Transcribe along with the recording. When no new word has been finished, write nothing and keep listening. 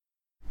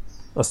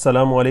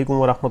Assalamu alaikum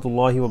wa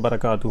rahmatullahi wa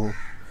barakatuhu.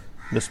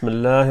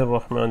 Bismillahir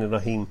Rahmanir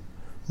Rahim.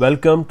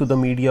 Welcome to the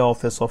Media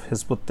Office of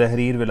Hizb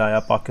ut-Tahrir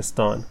Wilaya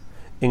Pakistan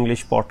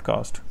English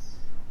podcast.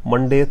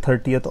 Monday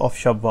 30th of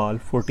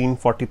Shawwal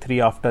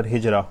 1443 after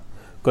Hijrah,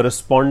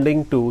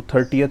 corresponding to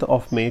 30th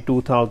of May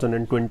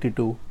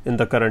 2022 in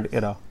the current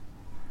era.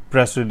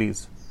 Press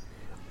release.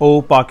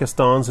 O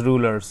Pakistan's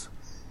rulers,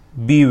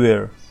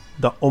 beware.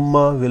 The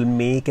Ummah will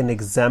make an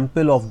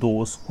example of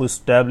those who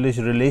establish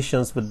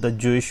relations with the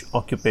Jewish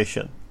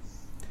occupation.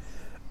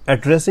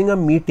 Addressing a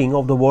meeting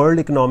of the World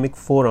Economic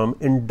Forum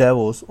in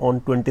Davos on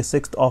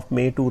 26th of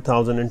May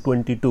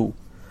 2022,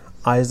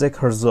 Isaac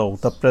Herzog,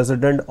 the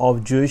president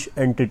of Jewish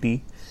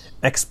entity,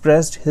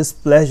 expressed his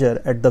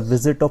pleasure at the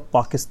visit of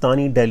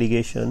Pakistani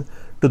delegation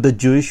to the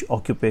Jewish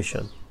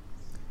occupation.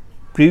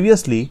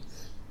 Previously,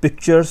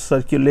 pictures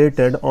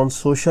circulated on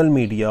social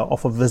media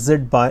of a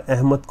visit by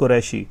Ahmed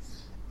Qureshi,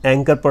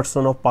 anchor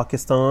person of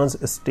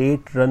Pakistan's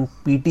state-run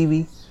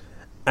PTV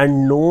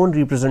and known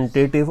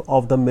representative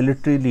of the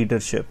military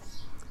leadership.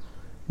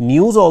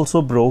 News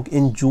also broke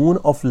in June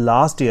of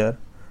last year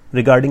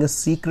regarding a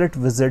secret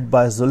visit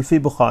by Zulfi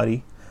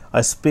Bukhari,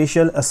 a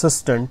special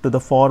assistant to the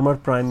former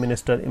Prime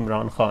Minister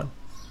Imran Khan.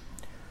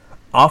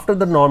 After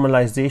the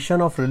normalization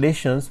of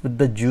relations with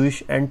the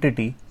Jewish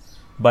entity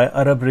by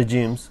Arab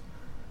regimes,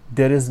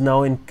 there is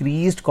now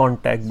increased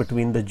contact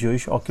between the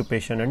Jewish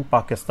occupation and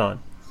Pakistan.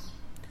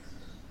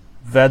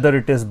 Whether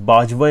it is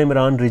Bajwa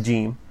Imran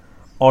regime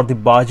or the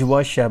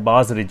Bajwa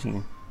Shehbaz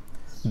regime,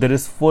 there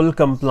is full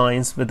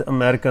compliance with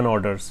American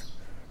orders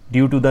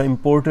due to the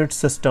imported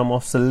system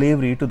of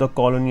slavery to the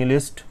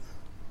colonialist.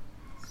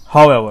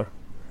 However,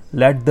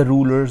 let the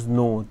rulers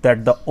know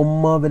that the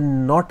Ummah will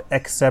not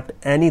accept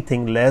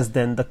anything less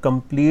than the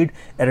complete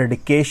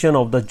eradication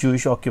of the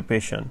Jewish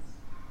occupation.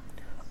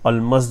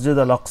 Al-Masjid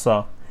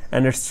Al-Aqsa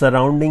and its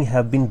surrounding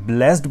have been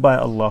blessed by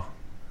Allah,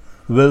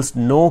 whilst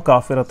no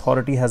Kafir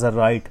authority has a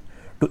right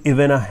to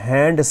even a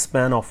hand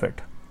span of it.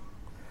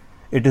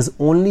 It is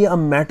only a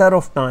matter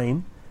of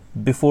time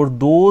before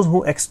those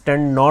who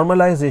extend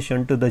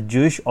normalization to the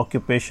Jewish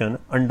occupation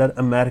under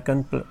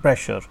American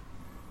pressure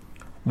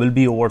will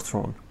be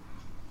overthrown.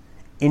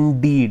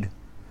 Indeed,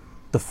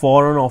 the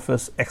Foreign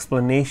Office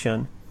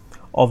explanation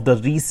of the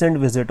recent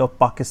visit of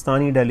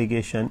Pakistani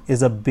delegation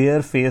is a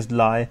bare-faced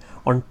lie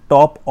on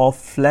top of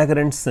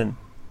flagrant sin.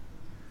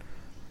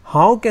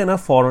 How can a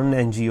foreign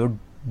NGO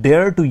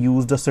dare to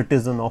use the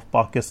citizen of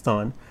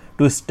Pakistan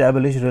to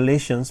establish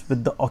relations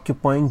with the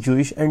occupying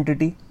Jewish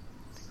entity?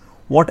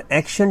 What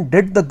action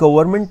did the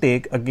government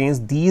take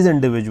against these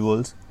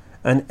individuals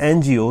and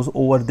NGOs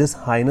over this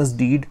heinous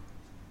deed?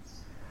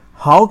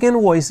 How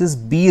can voices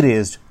be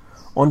raised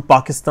on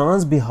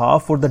Pakistan's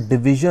behalf for the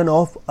division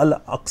of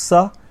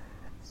Al-Aqsa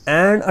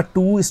and a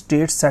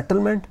two-state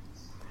settlement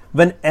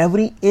when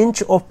every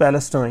inch of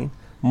Palestine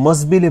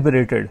must be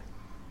liberated?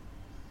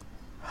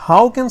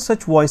 How can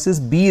such voices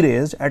be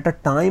raised at a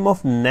time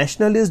of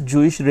nationalist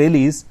Jewish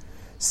rallies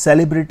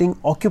celebrating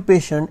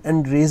occupation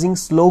and raising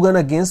slogan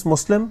against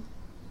Muslim?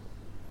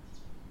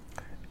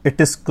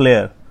 It is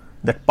clear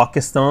that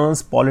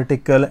Pakistan's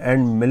political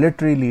and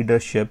military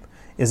leadership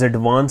is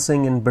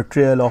advancing in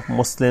betrayal of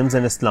Muslims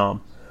and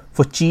Islam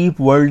for cheap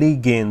worldly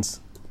gains.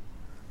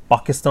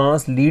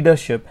 Pakistan's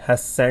leadership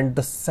has sent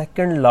the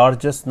second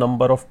largest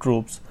number of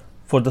troops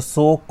for the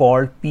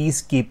so-called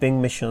peacekeeping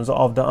missions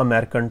of the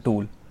American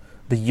tool,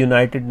 the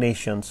United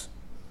Nations,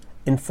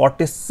 in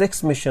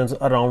 46 missions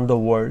around the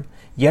world,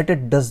 yet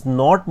it does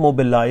not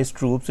mobilize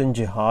troops in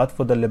jihad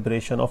for the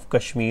liberation of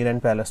Kashmir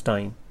and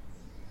Palestine.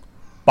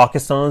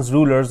 Pakistan's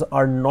rulers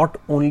are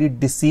not only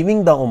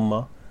deceiving the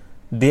Ummah,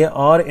 they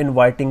are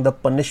inviting the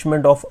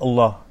punishment of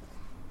Allah.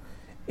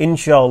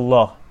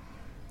 Inshallah,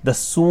 the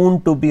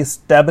soon-to-be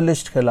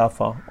established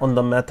Khilafah on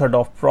the method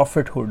of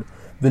prophethood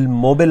will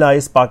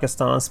mobilize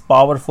Pakistan's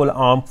powerful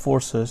armed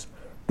forces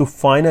to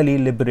finally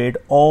liberate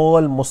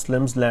all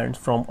Muslims' lands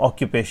from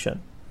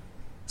occupation,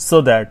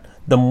 so that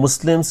the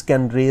Muslims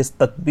can raise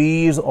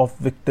takbeers of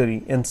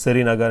victory in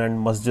Srinagar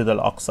and Masjid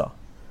Al-Aqsa.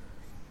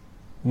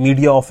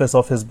 Media Office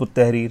of Hizb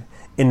ut-Tahrir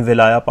in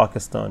Wilaya,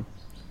 Pakistan.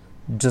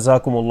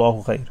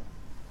 Jazakumullahu khair.